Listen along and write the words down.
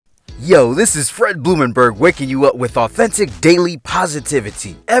Yo, this is Fred Blumenberg waking you up with authentic daily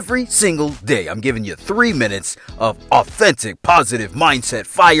positivity. Every single day, I'm giving you 3 minutes of authentic positive mindset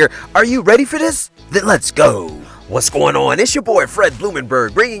fire. Are you ready for this? Then let's go. What's going on? It's your boy Fred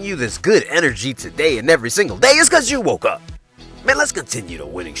Blumenberg bringing you this good energy today and every single day. It's because you woke up. Man, let's continue the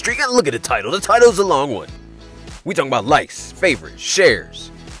winning streak. And look at the title. The title's a long one. We talking about likes, favorites,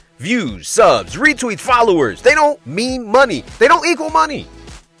 shares, views, subs, retweets, followers. They don't mean money. They don't equal money.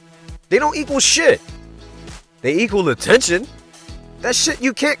 They don't equal shit. They equal attention. That shit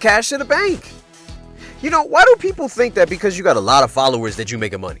you can't cash in a bank. You know, why do people think that because you got a lot of followers that you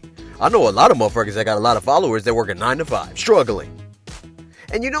making money? I know a lot of motherfuckers that got a lot of followers that work a 9 to 5, struggling.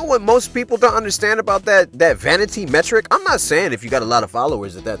 And you know what most people don't understand about that vanity metric? I'm not saying if you got a lot of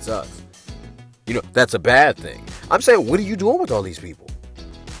followers that sucks. You know, that's a bad thing. I'm saying, what are you doing with all these people?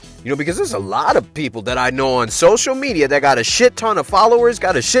 You know, because there's a lot of people that I know on social media that got a shit ton of followers,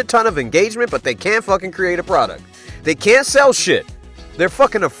 got a shit ton of engagement, but they can't fucking create a product. They can't sell shit. They're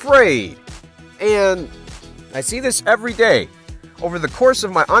fucking afraid. And I see this every day. Over the course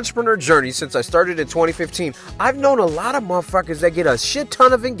of my entrepreneur journey since I started in 2015, I've known a lot of motherfuckers that get a shit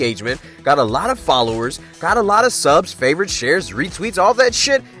ton of engagement, got a lot of followers, got a lot of subs, favorites, shares, retweets, all that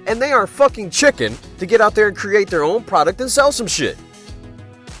shit, and they are fucking chicken to get out there and create their own product and sell some shit.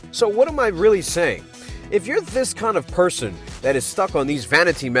 So what am I really saying? If you're this kind of person that is stuck on these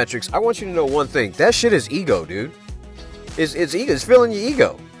vanity metrics, I want you to know one thing. That shit is ego, dude. It's ego. It's filling your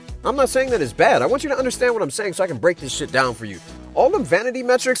ego. I'm not saying that it's bad. I want you to understand what I'm saying so I can break this shit down for you. All them vanity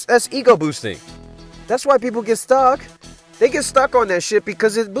metrics, that's ego boosting. That's why people get stuck. They get stuck on that shit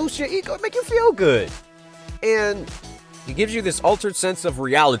because it boosts your ego. It makes you feel good. And it gives you this altered sense of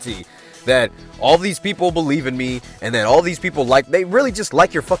reality that all these people believe in me and that all these people they really just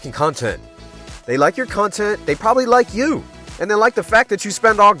like your fucking content. They like your content. They probably like you. And they like the fact that you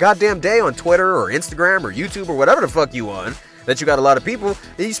spend all goddamn day on Twitter or Instagram or YouTube or whatever the fuck you on, that you got a lot of people,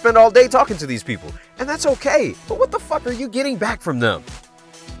 and you spend all day talking to these people. And that's okay. But what the fuck are you getting back from them?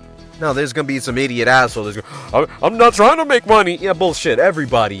 Now, there's going to be some idiot asshole that's going, I'm not trying to make money. Yeah, bullshit.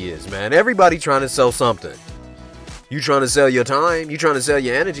 Everybody is, man. Everybody trying to sell something. You trying to sell your time, you trying to sell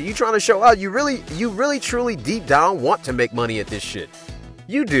your energy, you trying to show out. You really truly deep down want to make money at this shit.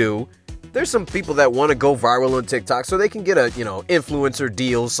 You do. There's some people that want to go viral on TikTok so they can get a, influencer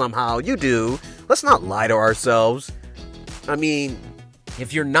deal somehow. You do. Let's not lie to ourselves. I mean,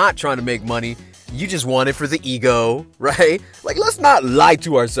 if you're not trying to make money, you just want it for the ego, right? Let's not lie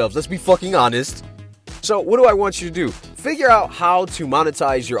to ourselves. Let's be fucking honest. So what do I want you to do? Figure out how to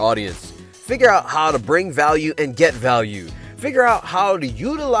monetize your audience. Figure out how to bring value and get value. Figure out how to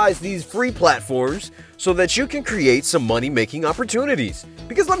utilize these free platforms so that you can create some money-making opportunities.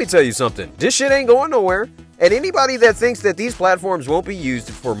 Because let me tell you something, this shit ain't going nowhere. And anybody that thinks that these platforms won't be used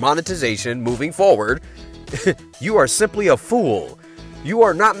for monetization moving forward, you are simply a fool. You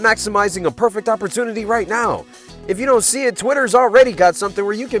are not maximizing a perfect opportunity right now. If you don't see it, Twitter's already got something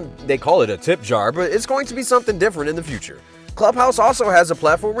where they call it a tip jar, but it's going to be something different in the future. Clubhouse also has a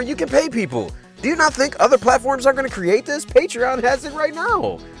platform where you can pay people. Do you not think other platforms are going to create this? Patreon has it right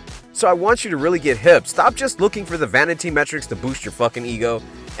now. So I want you to really get hip. Stop just looking for the vanity metrics to boost your fucking ego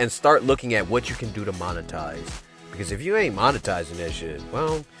and start looking at what you can do to monetize. Because if you ain't monetizing that shit,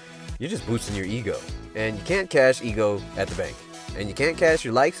 well, you're just boosting your ego. And you can't cash ego at the bank. And you can't cash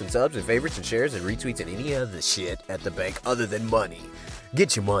your likes and subs and favorites and shares and retweets and any other shit at the bank other than money.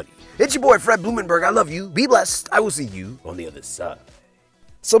 Get your money. It's your boy Fred Blumenberg. I love you. Be blessed. I will see you on the other side.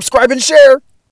 Subscribe and share.